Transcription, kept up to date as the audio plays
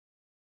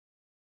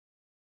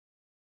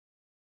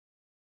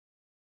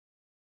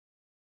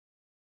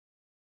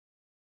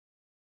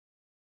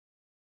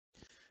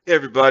Hey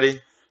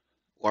everybody,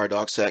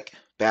 WireDogSec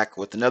back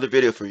with another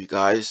video for you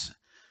guys.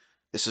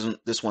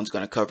 This one's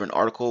going to cover an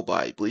article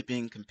by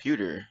Bleeping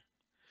Computer.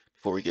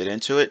 Before we get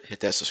into it, hit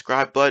that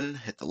subscribe button,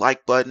 hit the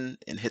like button,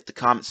 and hit the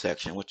comment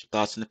section with your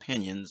thoughts and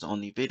opinions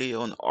on the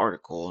video and the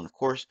article. And of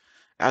course,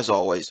 as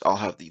always, I'll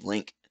have the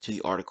link to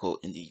the article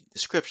in the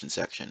description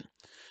section.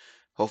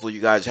 Hopefully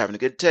you guys are having a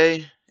good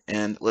day,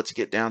 and let's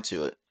get down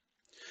to it.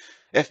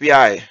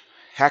 FBI,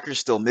 hackers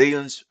steal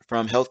millions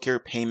from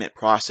healthcare payment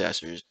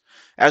processors.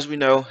 As we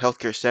know,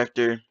 healthcare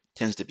sector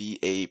tends to be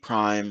a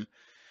prime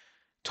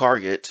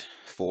target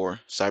for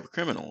cyber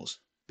criminals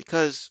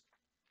because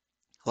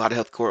a lot of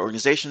healthcare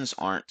organizations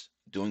aren't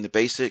doing the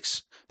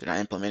basics. They're not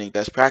implementing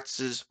best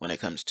practices when it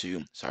comes to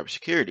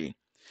cybersecurity.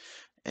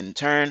 And in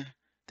turn,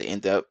 they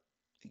end up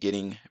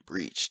getting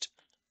breached,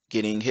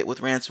 getting hit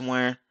with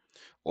ransomware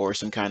or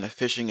some kind of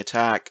phishing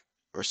attack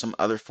or some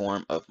other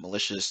form of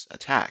malicious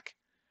attack.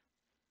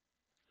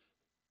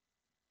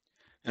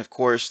 And of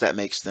course, that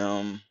makes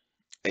them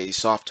a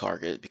soft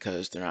target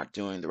because they're not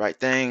doing the right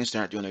things,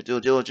 they're not doing their due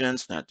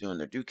diligence, not doing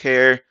their due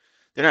care,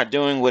 they're not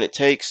doing what it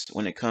takes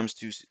when it comes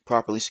to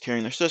properly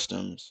securing their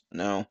systems.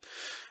 No,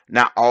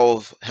 not all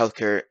of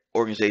healthcare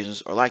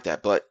organizations are like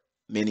that, but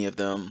many of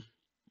them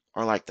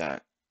are like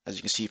that. As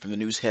you can see from the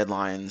news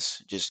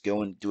headlines, just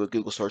go and do a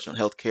Google search on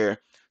healthcare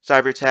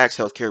cyber attacks,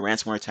 healthcare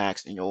ransomware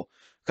attacks, and you'll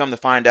come to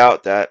find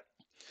out that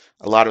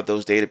a lot of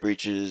those data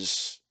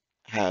breaches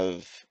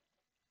have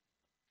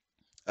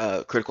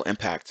critical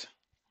impact,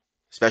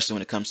 especially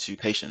when it comes to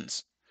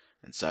patients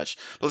and such.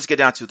 But let's get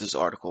down to this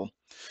article.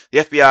 The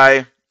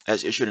FBI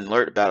has issued an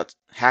alert about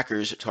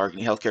hackers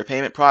targeting healthcare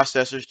payment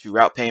processors to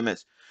route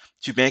payments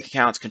to bank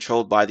accounts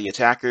controlled by the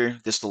attacker.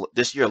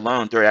 This year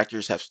alone, threat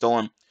actors have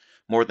stolen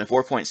more than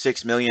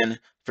 4.6 million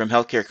from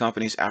healthcare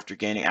companies after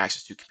gaining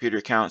access to computer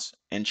accounts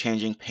and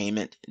changing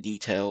payment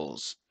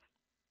details.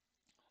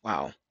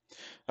 Wow.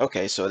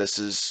 Okay, so this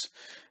is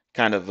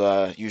kind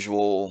of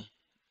usual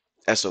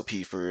SOP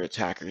for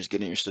attackers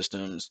getting your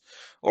systems,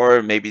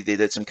 or maybe they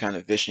did some kind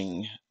of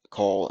phishing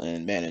call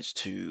and managed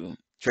to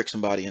trick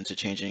somebody into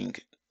changing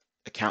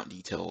account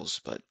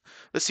details. But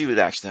let's see what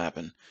actually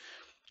happened.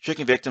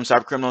 Tricking victims,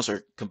 cybercriminals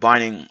are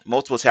combining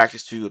multiple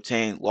tactics to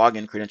obtain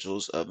login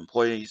credentials of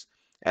employees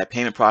at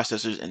payment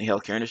processors in the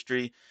healthcare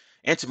industry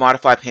and to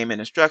modify payment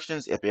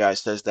instructions. The FBI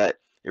says that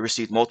it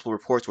received multiple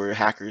reports where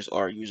hackers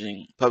are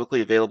using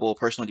publicly available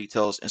personal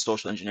details and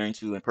social engineering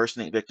to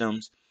impersonate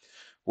victims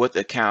with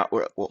account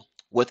or well,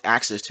 with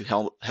access to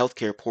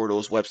healthcare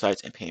portals,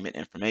 websites, and payment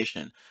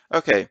information.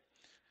 Okay,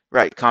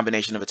 right.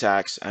 Combination of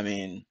attacks. I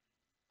mean,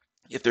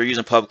 if they're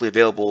using publicly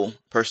available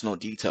personal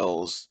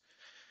details,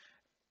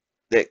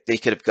 they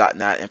could have gotten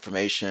that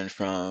information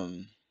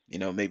from,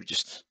 maybe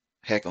just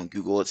heck on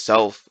Google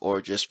itself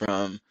or just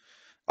from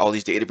all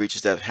these data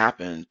breaches that have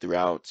happened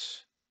throughout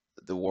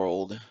the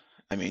world.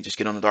 I mean, just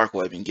get on the dark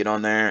web and get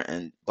on there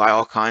and buy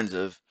all kinds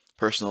of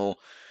personal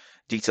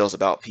details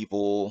about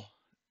people,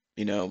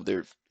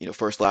 their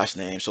first last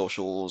name,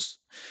 socials,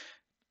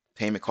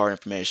 payment card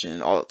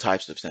information, all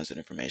types of sensitive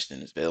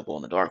information is available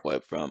on the dark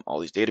web from all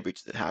these data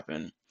breaches that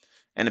happen.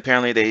 And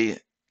apparently they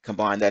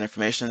combined that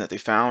information that they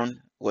found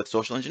with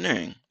social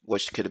engineering,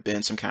 which could have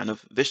been some kind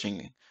of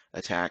phishing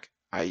attack,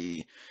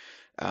 i.e.,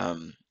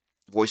 um,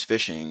 voice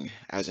phishing,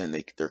 as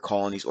in they're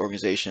calling these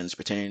organizations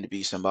pretending to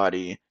be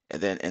somebody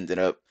and then ended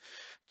up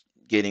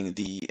getting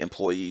the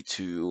employee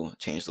to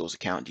change those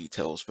account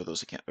details for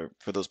those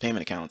for those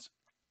payment accounts.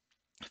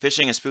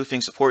 Phishing and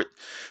spoofing support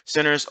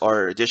centers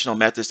are additional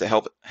methods that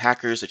help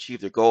hackers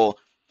achieve their goal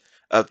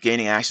of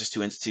gaining access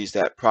to entities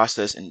that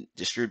process and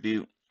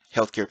distribute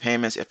healthcare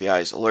payments.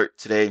 FBI's alert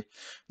today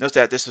notes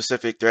that this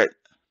specific threat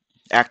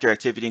actor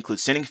activity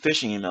includes sending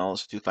phishing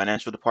emails to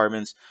financial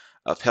departments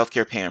of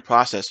healthcare payment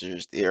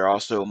processors. They are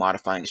also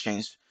modifying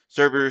exchange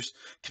servers,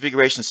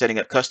 configuration, setting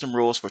up custom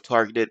rules for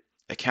targeted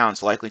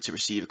accounts likely to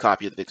receive a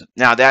copy of the victim.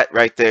 Now that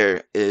right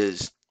there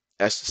is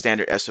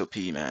standard SOP,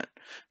 man.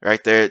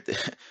 Right there,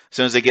 as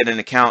soon as they get an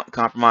account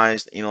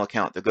compromised, email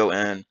account, they'll go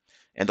in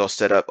and they'll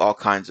set up all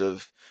kinds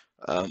of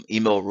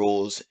email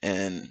rules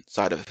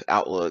inside of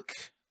Outlook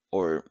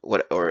or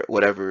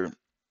whatever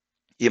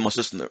email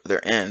system they're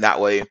in. That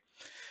way,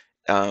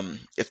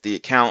 if the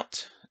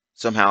account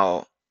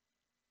somehow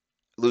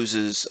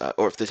loses,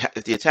 or if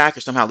the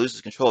attacker somehow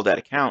loses control of that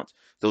account,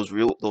 those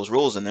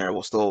rules in there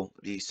will still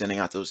be sending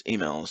out those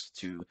emails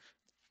to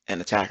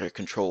an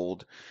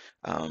attacker-controlled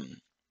um,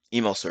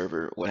 email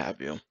server, what have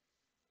you.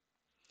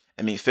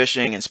 I mean,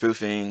 phishing and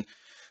spoofing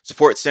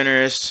support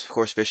centers. Of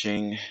course,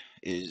 phishing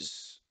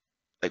is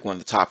like one of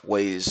the top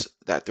ways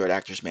that threat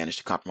actors manage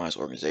to compromise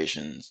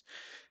organizations.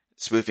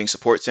 Spoofing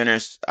support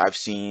centers, I've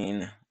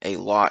seen a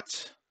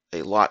lot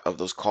of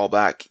those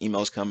callback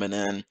emails coming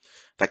in,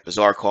 like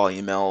bizarre call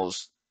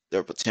emails.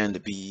 They'll pretend to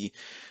be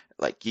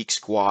like Geek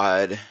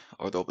Squad,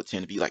 or they'll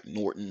pretend to be like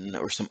Norton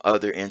or some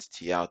other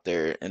entity out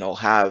there, and they'll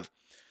have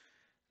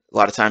a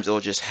lot of times they'll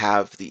just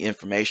have the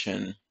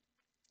information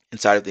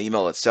inside of the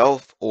email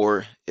itself,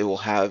 or it will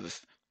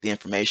have the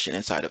information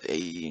inside of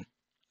a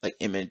like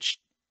image,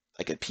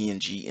 like a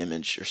PNG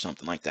image or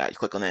something like that. You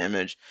click on the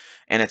image,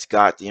 and it's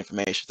got the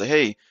information. Like,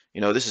 hey,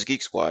 this is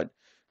Geek Squad.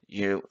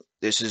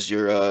 This is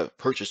your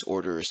purchase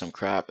order or some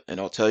crap, and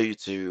I'll tell you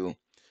to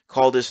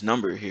call this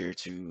number here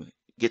to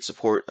get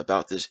support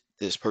about this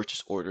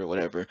purchase order or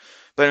whatever.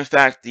 But in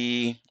fact,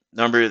 the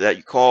number that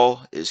you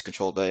call is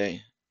controlled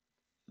by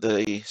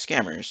the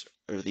scammers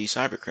or the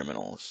cyber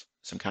criminals,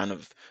 some kind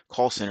of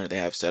call center they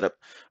have set up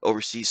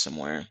overseas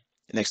somewhere.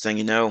 The next thing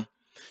you know,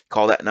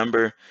 call that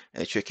number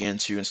and they trick you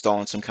into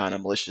installing some kind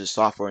of malicious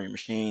software on your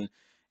machine,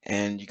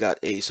 and you got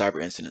a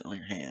cyber incident on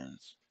your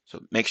hands.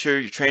 So make sure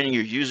you're training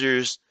your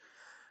users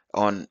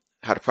on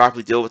how to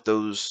properly deal with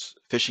those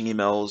phishing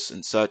emails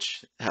and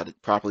such, how to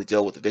properly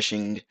deal with the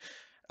phishing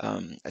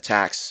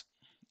attacks,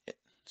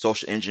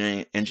 social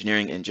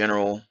engineering in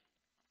general.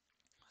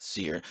 Let's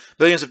see here.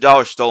 Billions of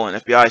dollars stolen.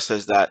 FBI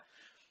says that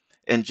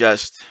in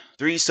just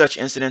 3 such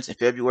incidents in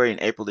February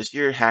and April this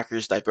year,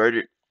 hackers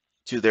diverted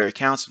to their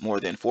accounts more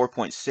than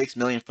 4.6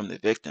 million from the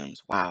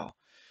victims. Wow.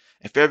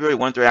 In February,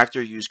 one threat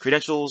actor used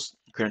credentials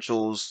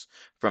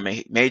from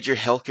a major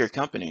healthcare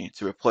company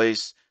to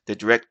replace the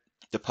direct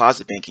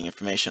deposit banking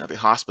information of a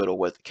hospital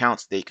with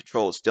accounts they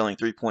controlled, stealing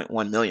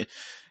 3.1 million.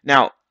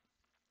 Now,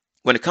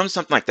 when it comes to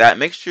something like that,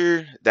 make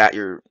sure that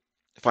your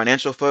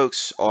financial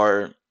folks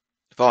are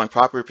following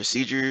proper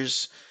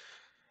procedures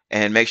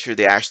and make sure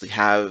they actually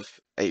have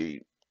a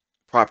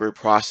proper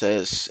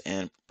process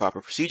and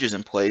proper procedures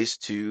in place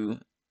to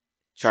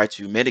try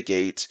to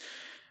mitigate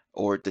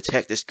or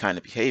detect this kind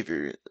of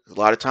behavior. A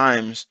lot of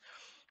times,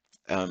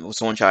 when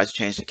someone tries to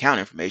change the account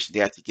information, they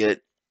have to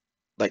get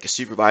like a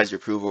supervisor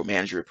approval or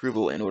manager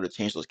approval in order to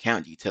change those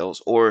account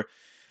details, or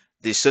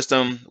the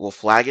system will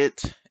flag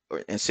it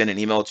and send an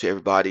email to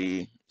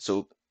everybody.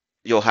 So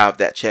you'll have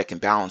that check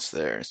and balance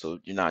there. So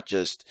you're not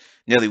just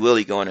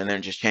nilly-willy going in there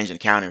and just changing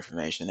account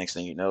information. Next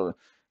thing you know,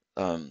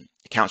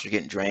 accounts are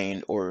getting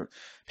drained or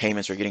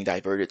payments are getting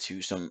diverted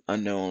to some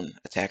unknown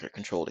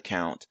attacker-controlled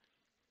account.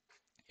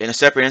 In a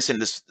separate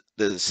incident,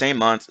 the same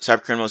month,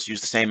 cybercriminals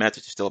used the same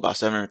method to steal about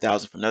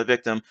 700,000 from another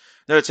victim.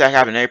 Another attack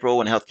happened in April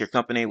when a healthcare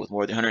company with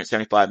more than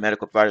 175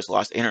 medical providers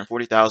lost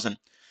 840,000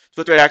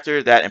 to a threat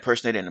actor that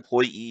impersonated an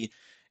employee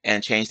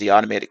and changed the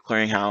automated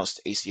clearinghouse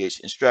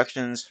ACH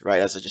instructions. Right,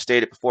 as I just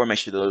stated before, make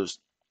sure those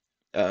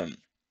um,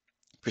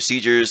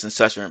 procedures and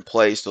such are in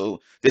place.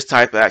 So this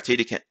type of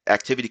activity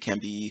can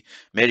be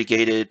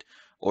mitigated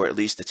or at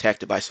least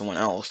detected by someone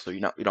else. So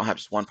you don't have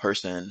just one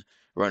person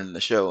running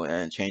the show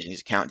and changing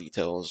these account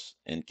details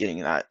and getting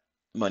that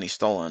money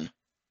stolen.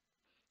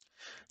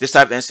 This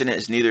type of incident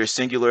is neither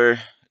singular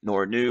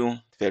nor new.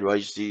 The federal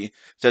agency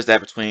says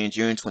that between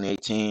June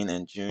 2018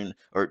 and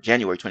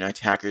January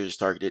 2019, hackers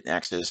targeted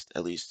and accessed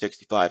at least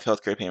 65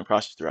 healthcare payment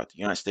processors throughout the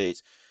United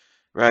States.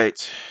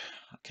 Right.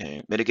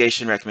 Okay.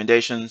 Mitigation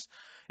recommendations.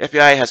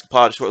 FBI has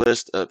compiled a short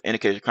list of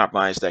indicators of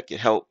compromise that could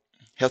help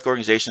health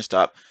organizations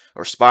stop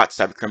or spot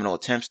cybercriminal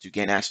attempts to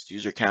gain access to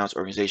user accounts.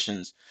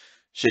 Organizations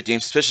should deem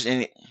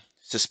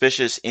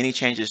suspicious any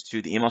changes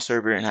to the email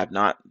server and have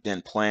not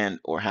been planned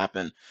or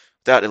happen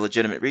without a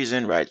legitimate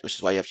reason, right? Which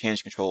is why you have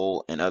change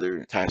control and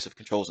other types of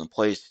controls in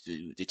place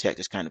to detect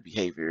this kind of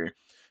behavior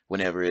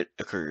whenever it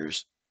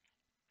occurs.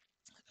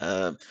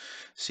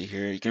 See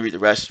here, you can read the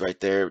rest right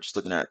there. Just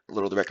looking at a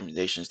little of the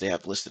recommendations they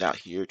have listed out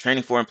here.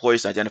 Training for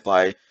employees to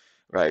identify,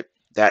 right?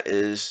 That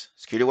is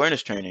security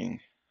awareness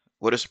training.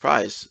 What a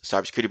surprise.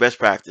 Cybersecurity best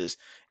practice.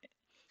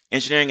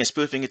 Engineering and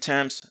spoofing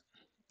attempts,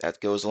 that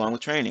goes along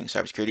with training.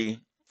 Cybersecurity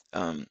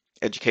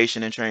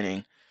education and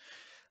training.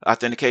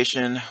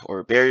 Authentication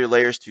or barrier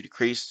layers to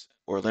decrease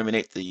or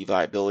eliminate the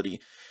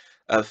viability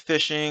of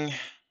phishing,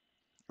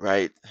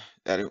 right?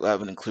 That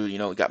would include,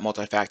 we got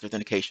multi-factor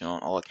authentication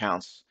on all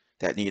accounts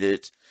that need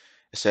it,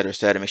 et cetera, et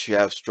cetera. Make sure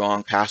you have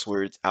strong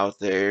passwords out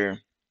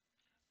there.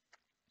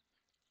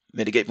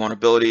 Mitigate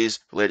vulnerabilities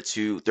related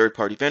to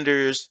third-party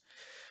vendors.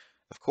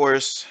 Of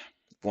course,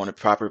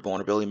 proper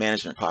vulnerability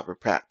management, proper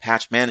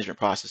patch management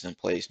process in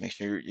place. Make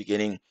sure you're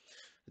getting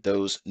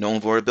those known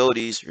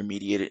vulnerabilities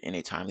remediated in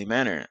a timely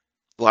manner.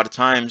 A lot of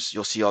times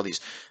you'll see all these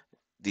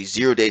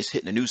 0 days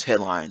hitting the news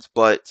headlines,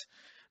 but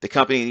the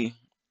company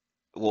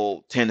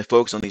will tend to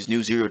focus on these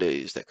new 0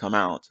 days that come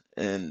out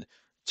and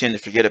tend to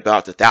forget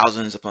about the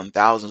thousands upon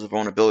thousands of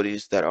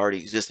vulnerabilities that are already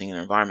existing in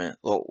the environment.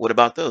 Well, what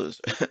about those?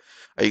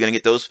 Are you going to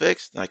get those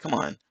fixed? Like, come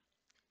on.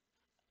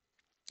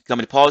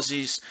 Company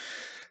policies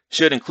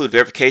should include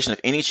verification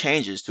of any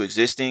changes to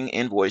existing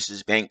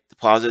invoices, bank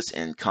deposits,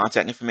 and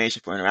contact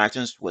information for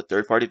interactions with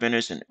third-party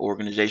vendors and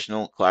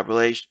organizational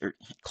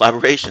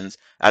collaborations.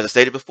 As I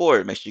stated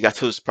before, make sure you got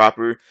those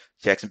proper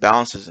checks and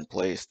balances in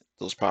place,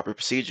 those proper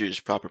procedures,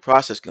 proper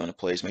process going in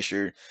place. Make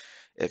sure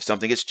if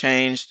something gets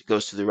changed, it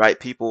goes to the right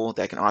people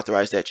that can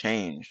authorize that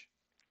change.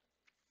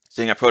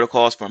 Setting up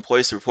protocols for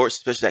employees to report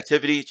suspicious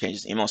activity,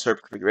 changes email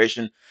server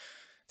configuration,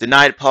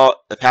 denied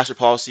password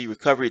policy,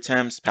 recovery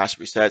attempts,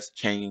 password resets,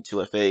 changing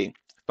 2FA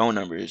phone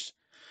numbers.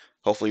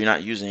 Hopefully you're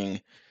not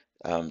using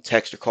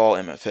text or call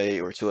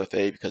MFA or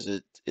 2FA because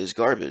it is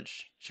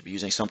garbage. You should be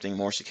using something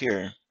more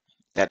secure.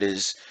 That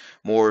is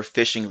more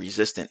phishing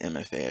resistant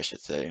MFA, I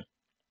should say.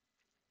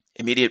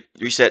 Immediate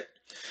reset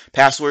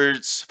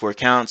passwords for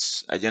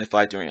accounts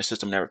identified during a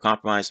system network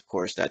compromise. Of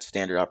course, that's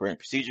standard operating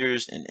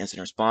procedures and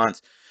incident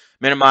response.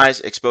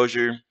 Minimize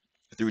exposure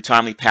through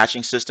timely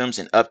patching systems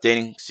and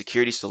updating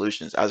security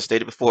solutions. As I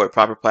stated before,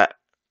 proper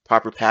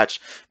patch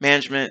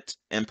management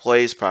in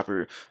place,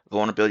 proper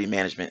vulnerability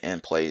management in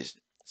place.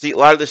 See, a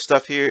lot of this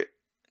stuff here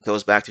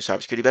goes back to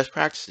cybersecurity best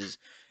practices,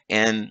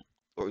 and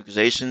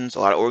organizations, a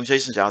lot of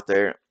organizations out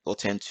there will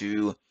tend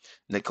to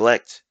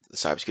neglect the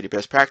cybersecurity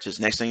best practices.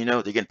 Next thing you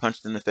know, they're getting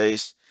punched in the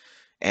face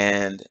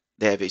and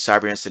they have a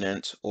cyber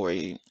incident or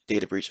a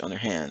data breach on their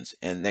hands.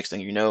 And next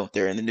thing you know,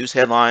 they're in the news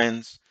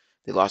headlines.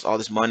 They lost all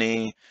this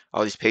money,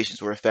 all these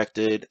patients were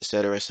affected,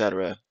 etc.,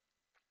 etc.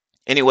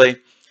 Anyway,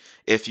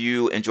 if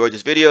you enjoyed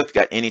this video, if you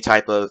got any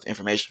type of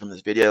information from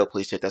this video,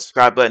 please hit that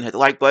subscribe button, hit the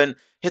like button,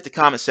 hit the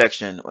comment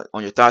section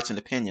on your thoughts and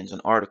opinions on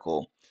the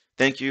article.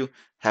 Thank you.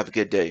 Have a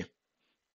good day.